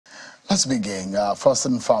Let's begin, first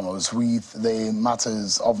and foremost, with the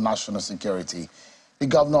matters of national security. The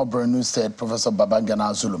governor of Borno State, Professor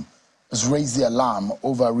Babangana Zulum, has raised the alarm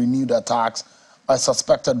over renewed attacks by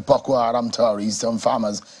suspected Boko Haram terrorists on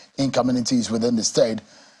farmers in communities within the state.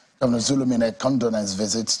 Governor Zulum, in a condolence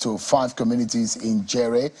visit to 5 communities in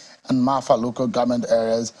Jere and Mafa local government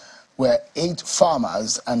areas, where 8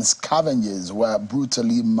 farmers and scavengers were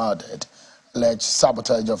brutally murdered, alleged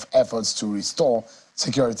sabotage of efforts to restore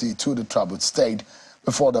security to the troubled state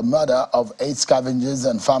before the murder of 8 scavengers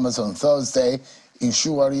and farmers on Thursday in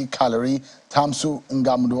Shuwari, Kalari, Tamsu,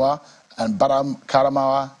 Ngamdua, and Baram,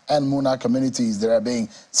 Karamawa, and Muna communities. There are being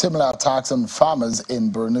similar attacks on farmers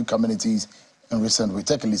in Borno communities in recent weeks.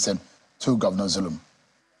 Take a listen to Governor Zulum.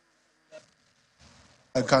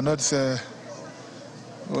 I cannot say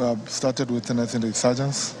we have started witnessing the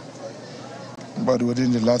resurgence, but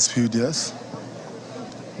within the last few days,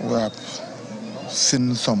 we have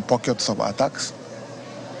seen some pockets of attacks,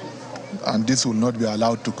 and this will not be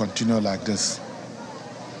allowed to continue like this.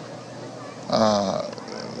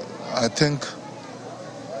 I think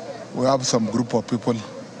we have some group of people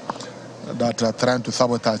that are trying to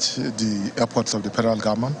sabotage the efforts of the federal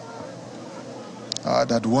government,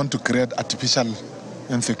 that want to create artificial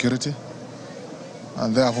insecurity,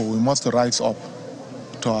 and therefore we must rise up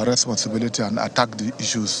to our responsibility and attack the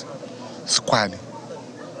issues squarely.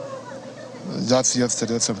 Just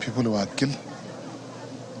yesterday, some people were killed.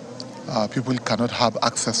 People cannot have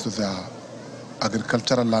access to their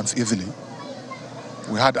agricultural lands easily.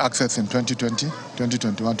 We had access in 2020,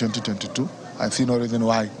 2021, 2022. I see no reason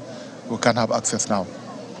why we can't have access now.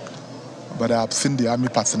 But I have seen the army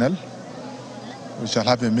personnel. We shall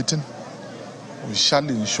have a meeting. We shall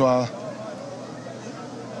ensure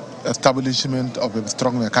establishment of a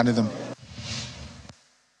strong mechanism.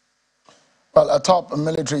 Well, a top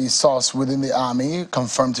military source within the army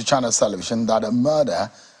confirmed to Channel Television that a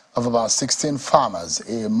murder of about 16 farmers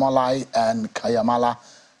in Molai and Kayamala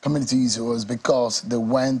communities was because they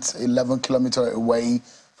went 11 kilometers away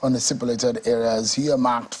from the stipulated areas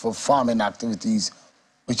earmarked for farming activities,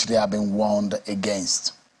 which they have been warned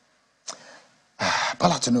against.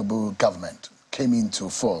 Bola Tinubu government came into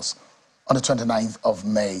force on the 29th of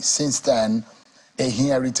May. Since then, they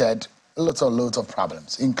inherited a lot of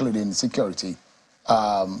problems, including security,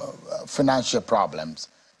 financial problems,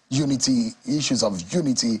 unity, issues of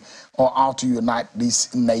unity or how to unite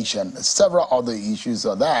this nation. Several other issues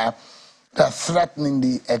are there that are threatening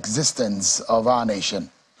the existence of our nation.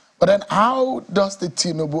 But then how does the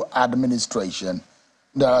Tinubu administration,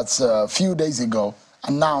 that's a few days ago,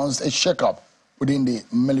 announced a shakeup within the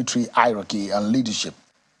military hierarchy and leadership?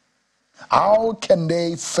 How can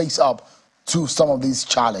they face up to some of these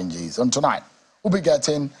challenges? And tonight, we'll be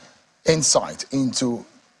getting insight into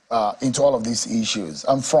all of these issues.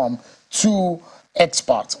 And from 2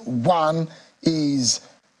 experts. One is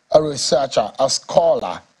a researcher, a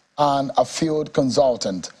scholar, and a field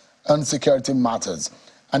consultant on security matters.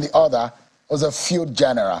 And the other was a field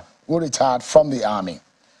general who retired from the army.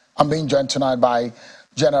 I'm being joined tonight by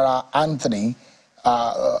General Anthony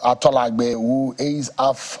Atolagbe, who is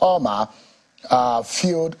a former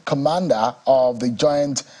field commander of the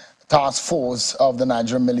Joint Task Force of the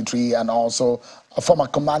Nigerian military and also a former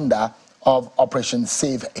commander of Operation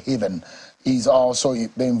Safe Haven. He's also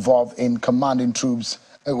been involved in commanding troops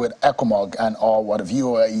with ECOMOG and all what have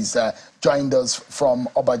you. He's joined us from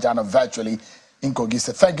Obajana virtually in Kogi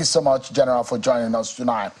State. Thank you so much, General, for joining us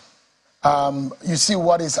tonight. You see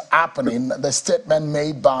what is happening, the statement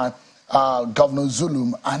made by Governor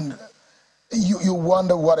Zulum, and you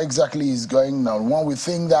wonder what exactly is going on. One would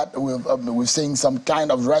think that we're seeing some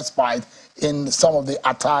kind of respite in some of the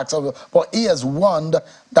attacks, but he has warned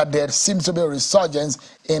that there seems to be a resurgence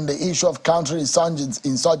in the issue of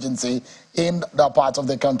counterinsurgency in that part of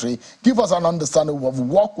the country. Give us an understanding of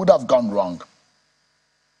what would have gone wrong.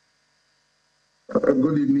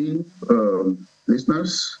 Good evening,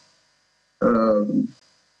 listeners.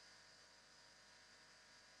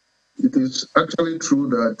 It is actually true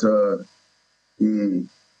that the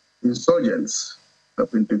insurgents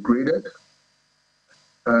have been degraded,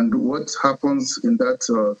 and what happens in that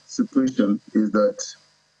situation is that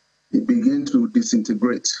they begin to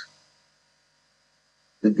disintegrate.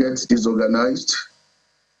 They get disorganized,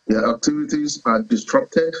 their activities are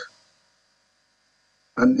disrupted,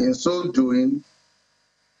 and in so doing,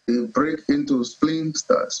 they break into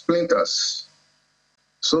splinters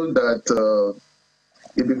so that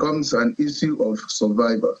it becomes an issue of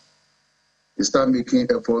survival. They start making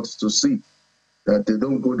efforts to see that they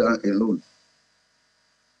don't go down alone.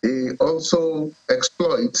 They also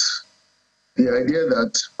exploit the idea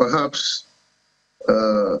that perhaps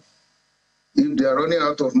are running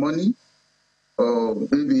out of money or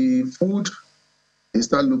maybe food, they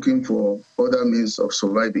start looking for other means of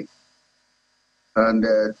surviving. And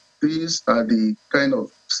these are the kind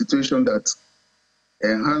of situation that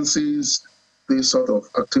enhances these sort of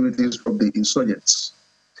activities from the insurgents.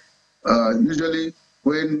 Usually,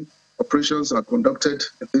 when operations are conducted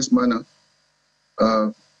in this manner,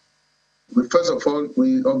 first of all,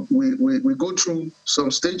 we go through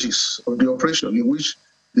some stages of the operation in which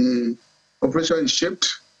the operation is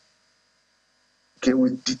shaped. Okay,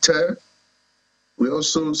 we deter, we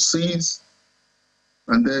also seize,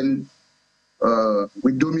 and then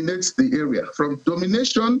we dominate the area. From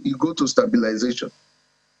domination, you go to stabilization.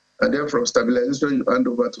 And then from stabilization, you hand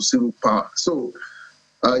over to civil power. So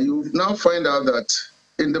you now find out that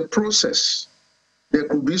in the process, there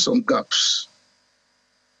could be some gaps.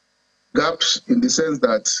 Gaps in the sense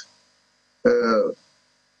that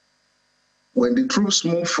when the troops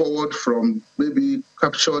move forward from maybe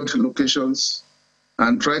captured locations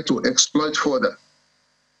and try to exploit further,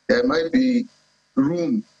 there might be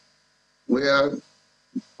room where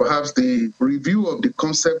perhaps the review of the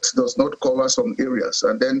concept does not cover some areas,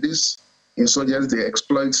 and then these insurgents, they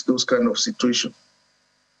exploit those kind of situations.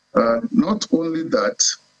 Not only that,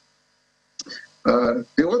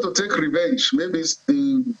 they want to take revenge. Maybe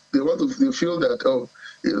they feel that, oh,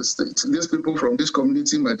 these people from this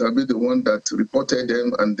community might have been the one that reported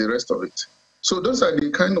them and the rest of it. So those are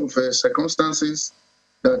the kind of circumstances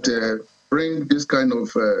that bring this kind of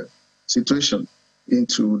situation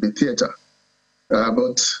into the theater.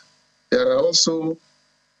 But there are also,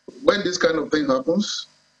 when this kind of thing happens,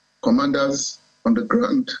 commanders on the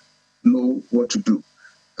ground know what to do.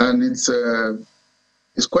 And it's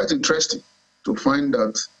quite interesting to find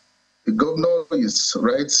that the governor is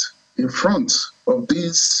right in front of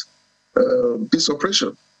this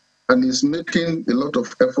operation and is making a lot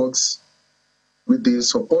of efforts with the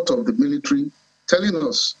support of the military, telling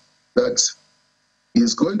us that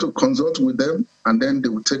he's going to consult with them and then they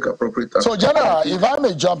will take appropriate action. So, General, if I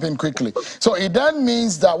may jump in quickly. So it then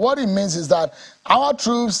means that what it means is that our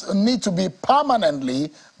troops need to be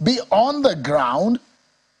permanently on the ground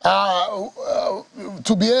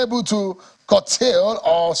to be able to curtail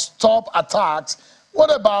or stop attacks.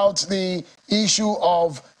 What about the issue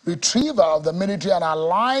of retrieval of the military and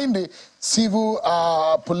align the civil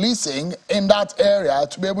policing in that area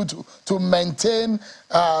to be able to maintain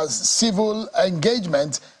civil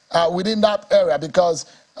engagement within that area? Because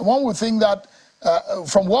one would think that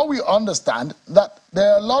from what we understand, that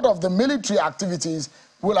there are a lot of the military activities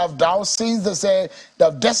will have doused since they say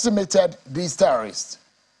they've decimated these terrorists.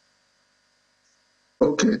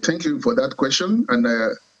 Okay, thank you for that question. And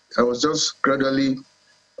I was just gradually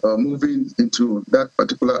moving into that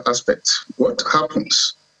particular aspect. What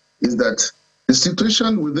happens is that the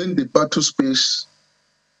situation within the battle space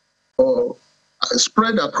or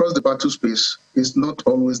spread across the battle space is not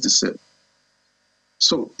always the same.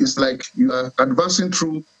 So it's like you are advancing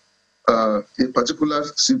through a particular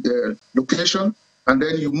location, and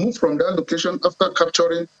then you move from that location after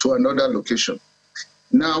capturing to another location.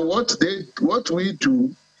 Now, what we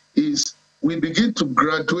do is we begin to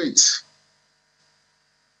graduate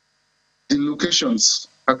the locations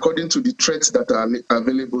according to the threats that are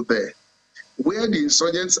available there. Where the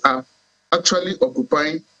insurgents are actually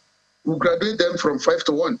occupying, we graduate them from 5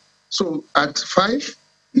 to 1. So at 5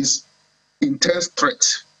 is intense threat.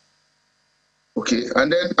 Okay,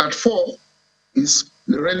 and then at 4 is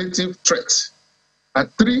the relative threat.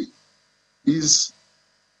 At 3 is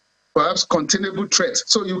perhaps containable threat.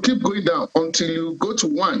 So you keep going down until you go to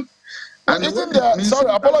 1. And isn't there, sorry,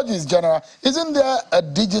 apologies, General, isn't there a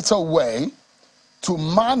digital way to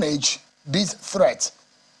manage these threats?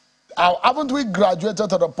 Haven't we graduated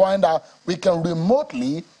to the point that we can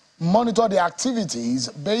remotely monitor the activities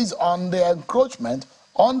based on the encroachment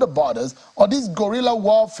on the borders, or this guerrilla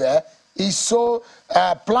warfare is so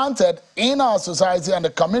planted in our society and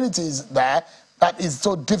the communities there that is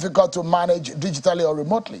so difficult to manage digitally or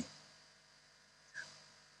remotely?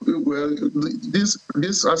 Well,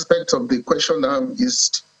 this aspect of the question now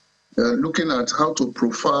is looking at how to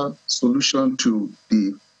profile solution to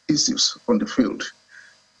the issues on the field.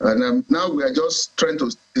 And now we are just trying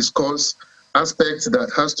to discuss aspects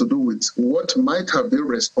that has to do with what might have been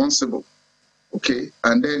responsible. Okay,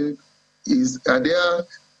 and then are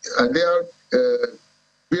there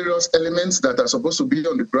various elements that are supposed to be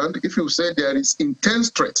on the ground? If you say there is intense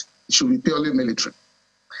threat, it should be purely military.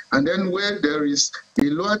 And then where there is a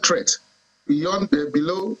lower threat,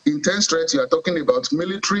 below intense threat, you are talking about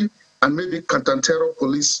military and maybe counter-terror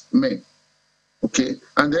police men. Okay,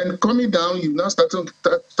 and then coming down, you now start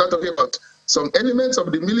talking about some elements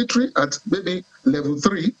of the military at maybe level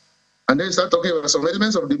 3, and then start talking about some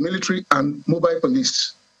elements of the military and mobile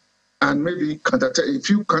police, and maybe a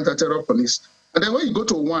few counter-terror police. And then when you go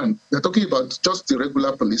to 1, they're talking about just the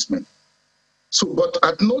regular policemen. So, but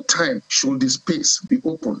at no time should the space be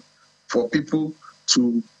open for people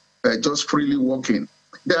to just freely walk in.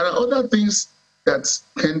 There are other things that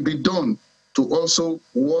can be done to also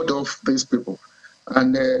ward off these people.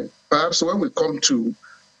 And perhaps when we come to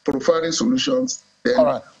profiling solutions,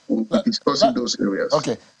 then we'll be discussing those areas.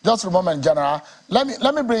 Okay, just for a moment, General. Let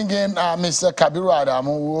me bring in Mr. Kabiru Adamu,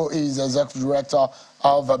 who is Executive Director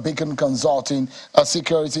of Beacon Consulting, a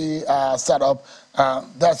security startup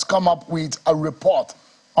that's come up with a report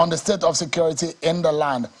on the state of security in the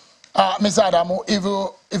land. Mr. Adamu,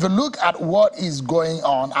 if you look at what is going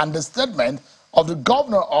on and the statement of the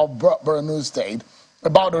governor of Borno State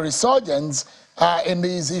about the resurgence in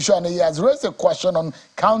this issue, and he has raised a question on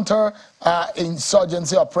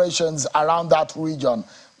counter-insurgency operations around that region.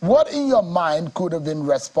 What, in your mind, could have been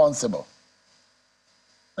responsible?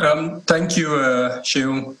 Thank you,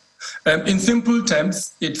 Sheung. In simple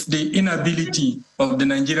terms, it's the inability of the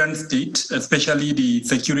Nigerian state, especially the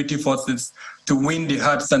security forces, to win the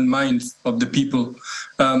hearts and minds of the people.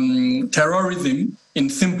 Terrorism, in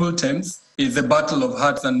simple terms, is a battle of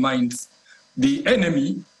hearts and minds. The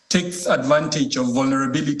enemy takes advantage of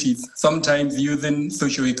vulnerabilities, sometimes using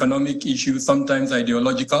socioeconomic issues, sometimes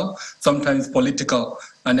ideological, sometimes political,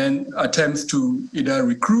 and then attempts to either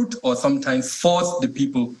recruit or sometimes force the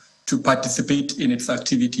people to participate in its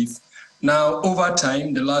activities. Now, over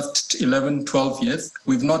time, the last 11, 12 years,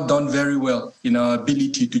 we've not done very well in our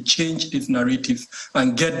ability to change this narrative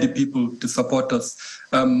and get the people to support us.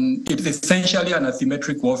 It's essentially an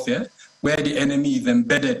asymmetric warfare where the enemy is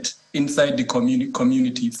embedded inside the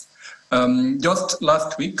communities. Just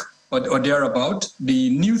last week or thereabout,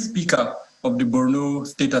 the new speaker of the Borno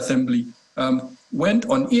State Assembly went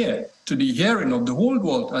on air to the hearing of the whole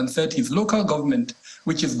world and said his local government,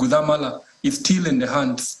 which is Gudamala, is still in the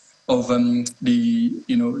hands of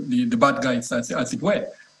the bad guys, as it were.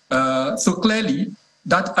 So clearly,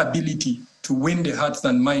 that ability to win the hearts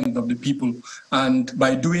and minds of the people, and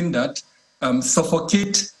by doing that,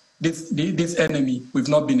 suffocate this enemy, we've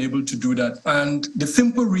not been able to do that. And the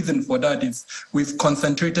simple reason for that is we've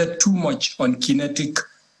concentrated too much on kinetic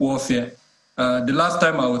warfare. The last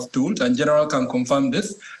time I was told, and General can confirm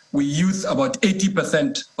this, we use about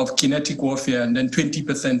 80% of kinetic warfare and then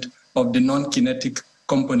 20% of the non-kinetic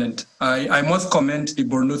component. I must commend the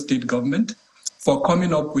Borno State government for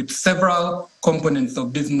coming up with several components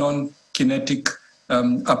of this non-kinetic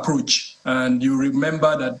approach. And you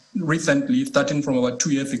remember that recently, starting from about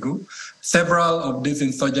 2 years ago, several of these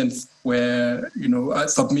insurgents were,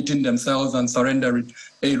 submitting themselves and surrendering.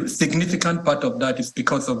 A significant part of that is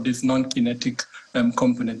because of this non-kinetic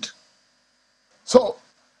component. So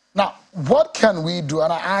now, what can we do?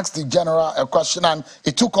 And I asked the general a question, and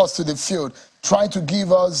it took us to the field, trying to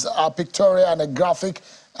give us a pictorial and a graphic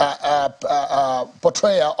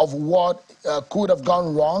portrayal of what could have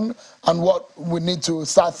gone wrong and what we need to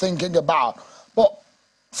start thinking about. But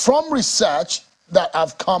from research that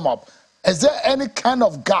have come up, is there any kind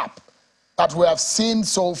of gap that we have seen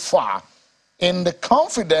so far in the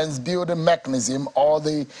confidence building mechanism or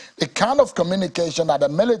the kind of communication that the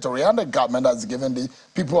military and the government has given the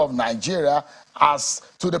people of Nigeria as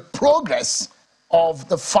to the progress of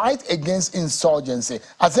the fight against insurgency?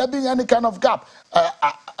 Has there been any kind of gap?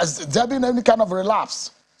 Has there been any kind of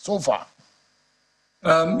relapse so far?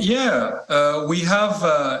 We have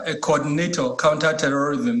a coordinator,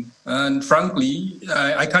 counter-terrorism, and frankly,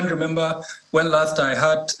 I can't remember when last I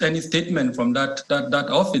heard any statement from that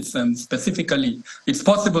office. Specifically, it's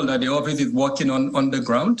possible that the office is working on the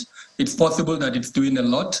ground. It's possible that it's doing a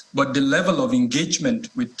lot, but the level of engagement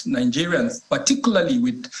with Nigerians, particularly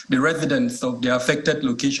with the residents of the affected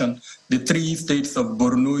location, the 3 states of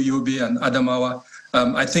Borno, Yobe, and Adamawa,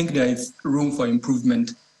 I think there is room for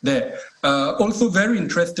improvement there. Also, very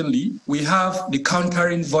interestingly, we have the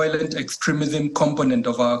countering violent extremism component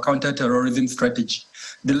of our counter-terrorism strategy.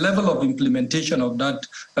 The level of implementation of that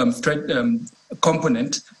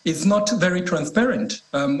component is not very transparent.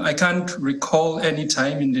 I can't recall any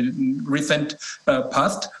time in the recent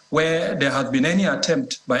past where there has been any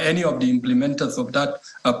attempt by any of the implementers of that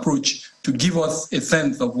approach to give us a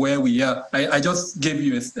sense of where we are. I just gave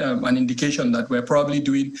you an indication that we're probably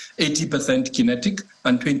doing 80% kinetic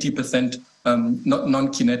and 20%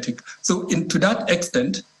 non-kinetic. So to that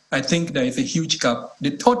extent, I think there is a huge gap.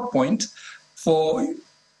 The third point for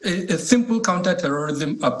a simple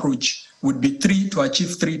counter-terrorism approach would be to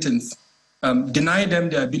achieve 3 things. Deny them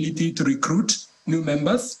the ability to recruit new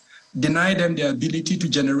members, deny them their ability to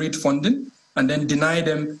generate funding, and then deny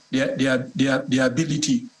them their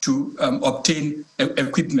ability to obtain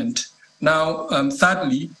equipment. Now,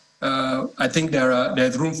 thirdly, I think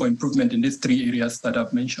there's room for improvement in these three areas that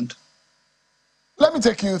I've mentioned. Let me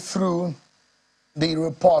take you through the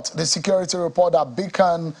report, the security report that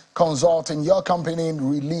Beacon Consulting, your company,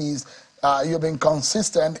 released. You've been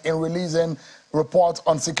consistent in releasing reports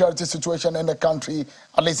on security situation in the country,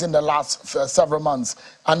 at least in the last several months.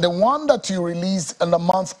 And the one that you released in the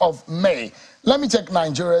month of May, let me take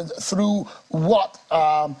Nigerians through what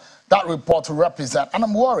that report represents. And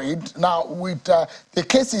I'm worried now with the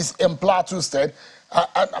cases in Plateau State.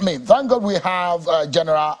 I mean, thank God we have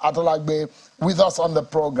General Atolagbe with us on the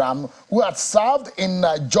program, who had served in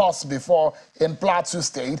Jos before in Plateau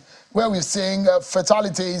State, where we're seeing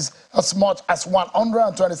fatalities as much as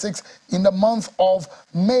 126 in the month of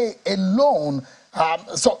May alone.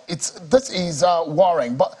 So this is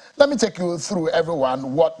worrying. But let me take you through,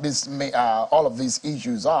 everyone, what this all of these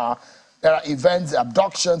issues are. There are events,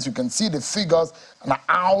 abductions. You can see the figures and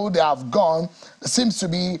how they have gone. There seems to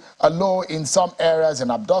be a low in some areas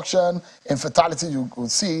in abduction. In fatality, you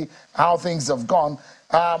could see how things have gone.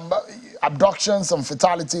 Abductions and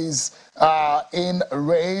fatalities in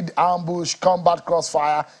raid, ambush, combat,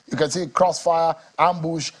 crossfire. You can see crossfire,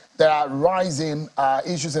 ambush. There are rising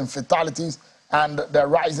issues in fatalities, and the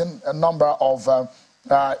rising number of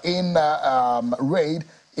in raid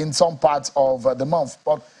in some parts of the month.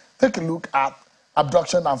 But take a look at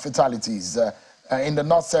abduction and fatalities in the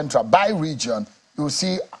North Central. By region, you will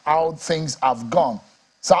see how things have gone.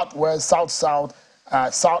 Southwest, South-South,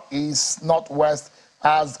 Southeast, Northwest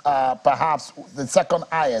has perhaps the second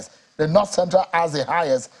highest. The North Central has the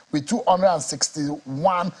highest with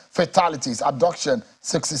 261 fatalities, abduction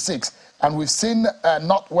 66. And we've seen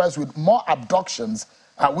Northwest with more abductions,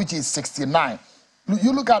 which is 69.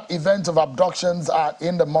 You look at events of abductions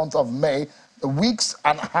in the month of May, the weeks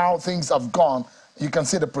and how things have gone, you can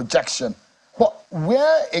see the projection. But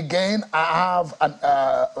where, again, I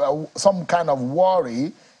have some kind of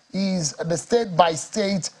worry is the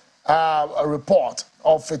state-by-state report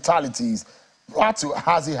of fatalities. Plateau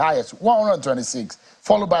has the highest, 126,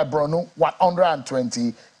 followed by Borno,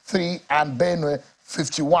 123, and Benue,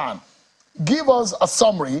 51. Give us a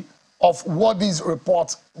summary of what these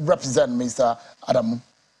reports represent, Mr. Adamu.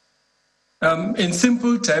 In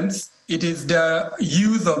simple terms, it is the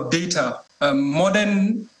use of data.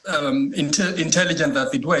 Modern intelligence,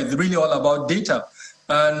 as it were, is really all about data.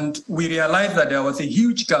 And we realized that there was a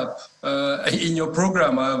huge gap in your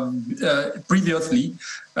program. Previously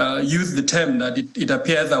used the term that it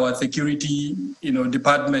appears our security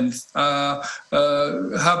departments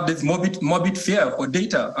have this morbid fear for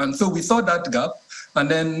data. And so we saw that gap, and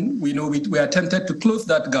then we attempted to close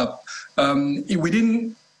that gap.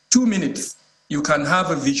 Within 2 minutes, you can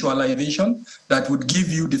have a visualization that would give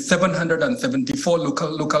you the 774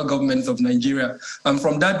 local governments of Nigeria. And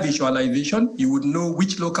from that visualization, you would know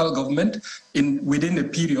which local government within a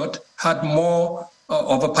period had more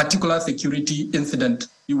of a particular security incident.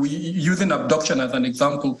 Using abduction as an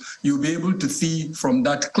example, you'll be able to see from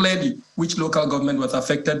that clearly which local government was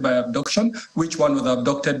affected by abduction, which one was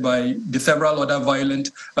abducted by the several other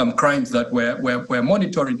violent crimes that we're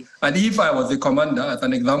monitoring. And if I was the commander, as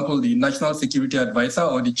an example, the National Security Advisor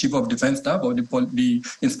or the Chief of Defense Staff or the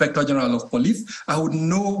Inspector General of Police, I would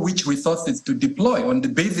know which resources to deploy on the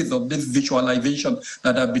basis of this visualization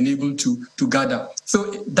that I've been able to gather.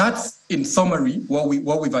 So that's, in summary, what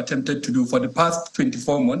we've attempted to do for the past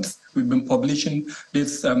 24 months. We've been publishing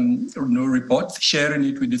this reports, sharing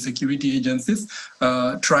it with the security agencies,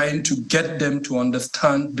 trying to get them to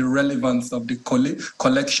understand the relevance of the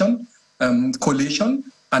collection, collation,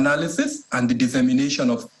 analysis, and the dissemination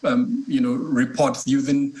of reports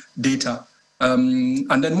using data.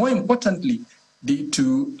 And then more importantly,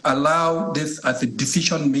 to allow this as a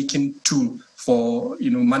decision-making tool for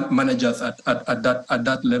managers at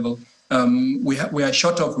that level. We are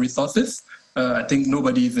short of resources. I think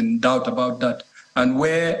nobody is in doubt about that. And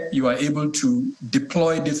where you are able to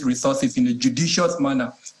deploy these resources in a judicious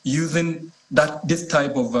manner using this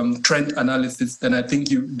type of trend analysis, then I think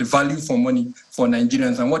the value for money for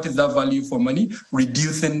Nigerians. And what is that value for money?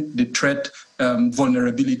 Reducing the threat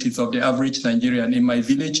vulnerabilities of the average Nigerian in my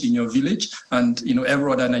village, in your village, and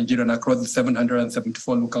every other Nigerian across the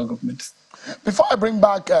 774 local governments. Before I bring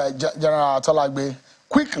back General Atolagbe,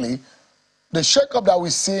 quickly, the shakeup that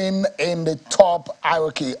we've seen in the top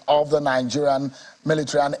hierarchy of the Nigerian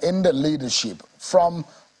military and in the leadership from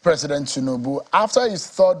President Tinubu, after his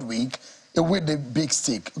third week with the big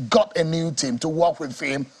stick, got a new team to work with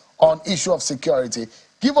him on issue of security.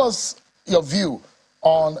 Give us your view.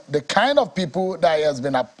 on the kind of people that has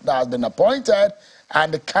been appointed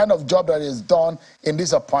and the kind of job that is done in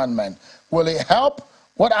this appointment? Will it help?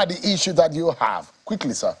 What are the issues that you have?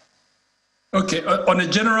 Quickly, sir. Okay, on a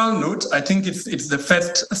general note, I think it's the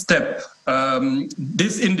first step.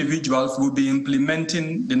 These individuals will be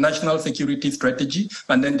implementing the national security strategy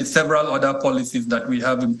and then the several other policies that we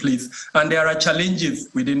have in place. And there are challenges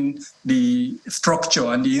within the structure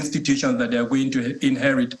and the institutions that they are going to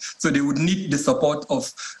inherit. So they would need the support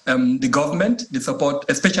of the government, the support,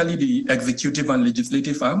 especially the executive and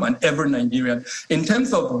legislative arm, and every Nigerian. In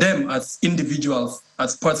terms of them as individuals,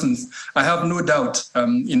 as persons, I have no doubt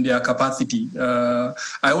in their capacity.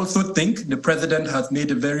 I also think the president has made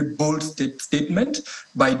a very bold statement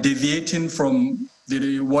by deviating from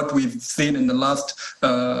what we've seen in the last,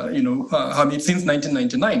 since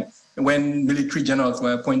 1999. When military generals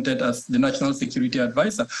were appointed as the national security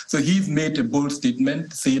advisor. So he's made a bold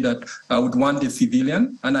statement to say that I would want a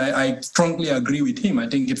civilian, and I strongly agree with him. I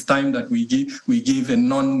think it's time that we give a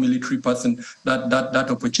non-military person that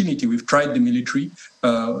opportunity. We've tried the military,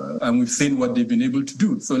 and we've seen what they've been able to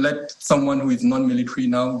do. So let someone who is non-military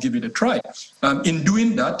now give it a try. In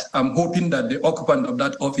doing that, I'm hoping that the occupant of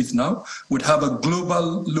that office now would have a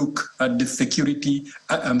global look at the security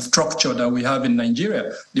structure that we have in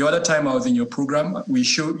Nigeria. The other time I was in your program, you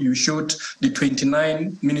showed the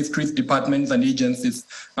 29 ministries, departments, and agencies.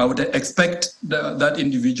 I would expect that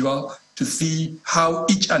individual to see how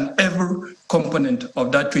each and every component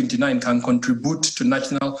of that 29 can contribute to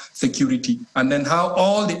national security, and then how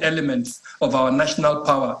all the elements of our national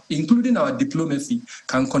power, including our diplomacy,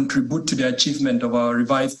 can contribute to the achievement of our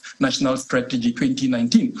revised national strategy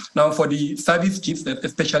 2019. Now, for the service chiefs,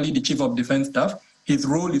 especially the Chief of Defense Staff, his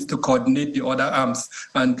role is to coordinate the other arms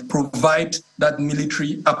and provide that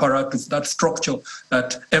military apparatus, that structure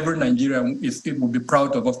that every Nigerian will be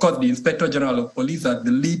proud of. Of course, the Inspector General of Police as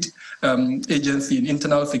the lead agency in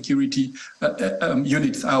internal security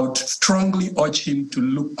units, I would strongly urge him to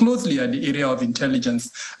look closely at the area of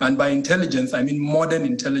intelligence. And by intelligence, I mean modern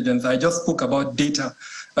intelligence. I just spoke about data.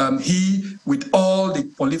 He, with all the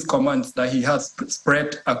police commands that he has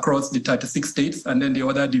spread across the 36 states and then the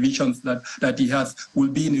other divisions that he has, will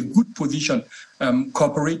be in a good position,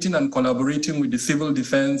 cooperating and collaborating with the civil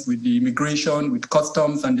defense, with the immigration, with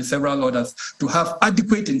customs, and the several others, to have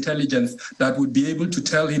adequate intelligence that would be able to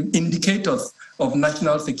tell him indicators of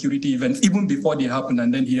national security events even before they happen,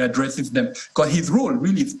 and then he addresses them. Because his role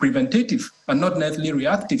really is preventative and not necessarily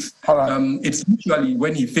reactive. Right. It's usually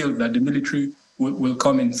when he feels that the military will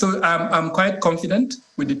come in. So I'm quite confident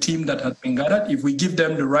with the team that has been gathered. If we give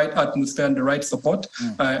them the right atmosphere and the right support,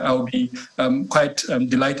 I'll be quite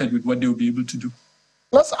delighted with what they'll be able to do.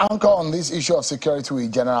 Let's anchor on this issue of security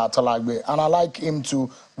with General Talagbe, and I'd like him to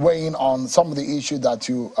weigh in on some of the issues that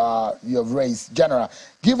you have raised. General,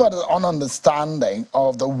 give us an understanding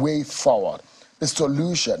of the way forward, the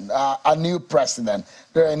solution, a new president,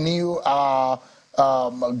 there are new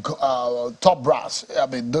top brass,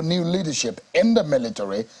 the new leadership in the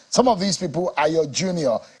military. Some of these people are your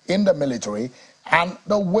junior in the military, and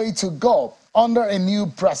the way to go under a new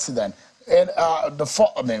president. And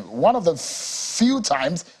one of the few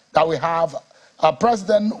times that we have a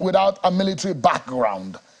president without a military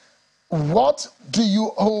background. What do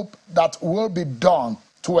you hope that will be done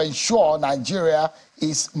to ensure Nigeria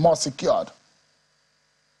is more secured?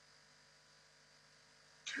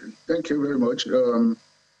 Thank you very much.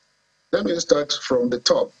 Let me start from the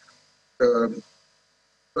top.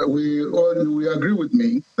 We agree with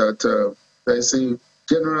me that there is a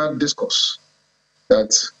general discourse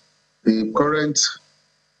that the current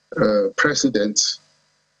president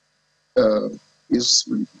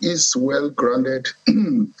is well grounded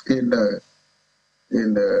in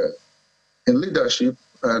leadership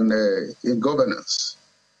and in governance,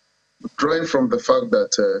 drawing from the fact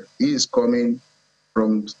that he is coming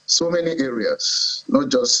from so many areas, not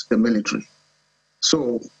just the military.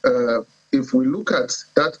 So if we look at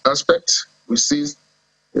that aspect, we see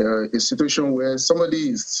a situation where somebody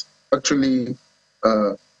is actually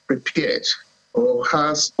prepared or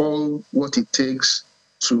has all what it takes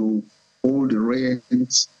to hold the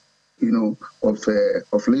reins,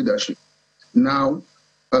 of leadership. Now,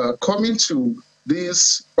 coming to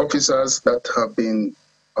these officers that have been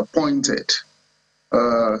appointed,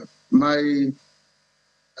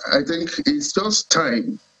 I think it's just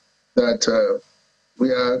time that we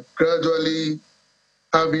are gradually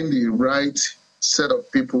having the right set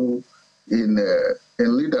of people in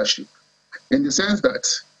leadership, in the sense that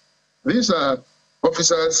these are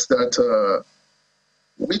officers that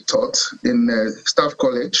we taught in Staff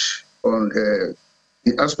College on the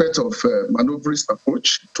aspect of maneuverist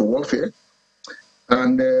approach to warfare.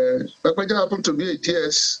 And Bakwaja happened to be a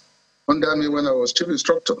TS under me when I was chief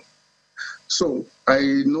instructor. So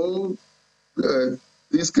I know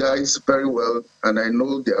these guys very well, and I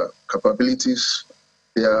know their capabilities,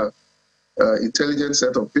 their intelligent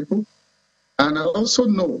set of people. And I also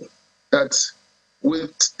know that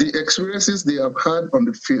with the experiences they have had on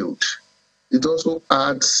the field, it also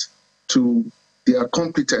adds to their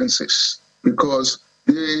competencies, because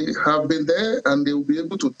they have been there and they will be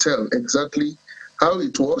able to tell exactly how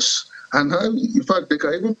it was, and how, in fact, they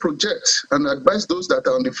can even project and advise those that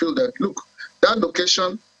are on the field that, look, that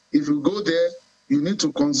location, if you go there, you need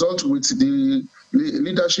to consult with the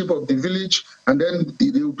leadership of the village, and then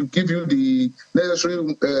they will give you the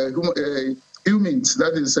necessary humans,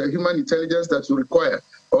 that is human intelligence that you require,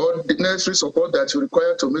 or the necessary support that you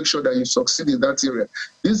require to make sure that you succeed in that area.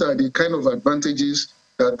 These are the kind of advantages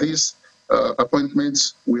that these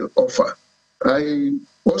appointments will offer. I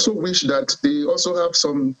also wish that they also have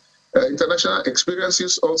some international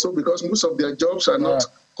experiences also, because most of their jobs are not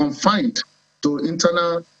confined to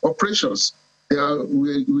internal operations.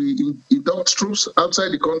 We induct troops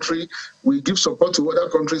outside the country. We give support to other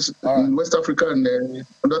countries in West Africa and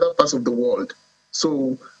other parts of the world.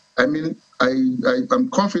 So, I mean, I'm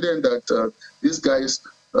confident that these guys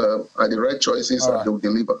are the right choices and they will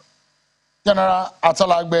deliver. General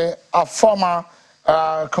Atalagbe, a former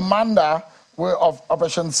commander of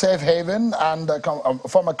Operation Safe Haven and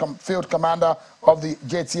former field commander of the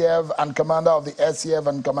JTF and commander of the SCF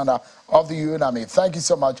and commander of the UNAMI. Thank you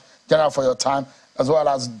so much, General, for your time, as well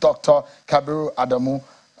as Dr. Kabiru Adamu,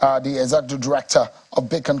 the Executive Director of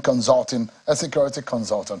Beacon Consulting, a security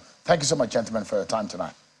consultant. Thank you so much, gentlemen, for your time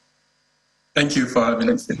tonight. Thank you for having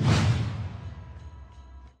us.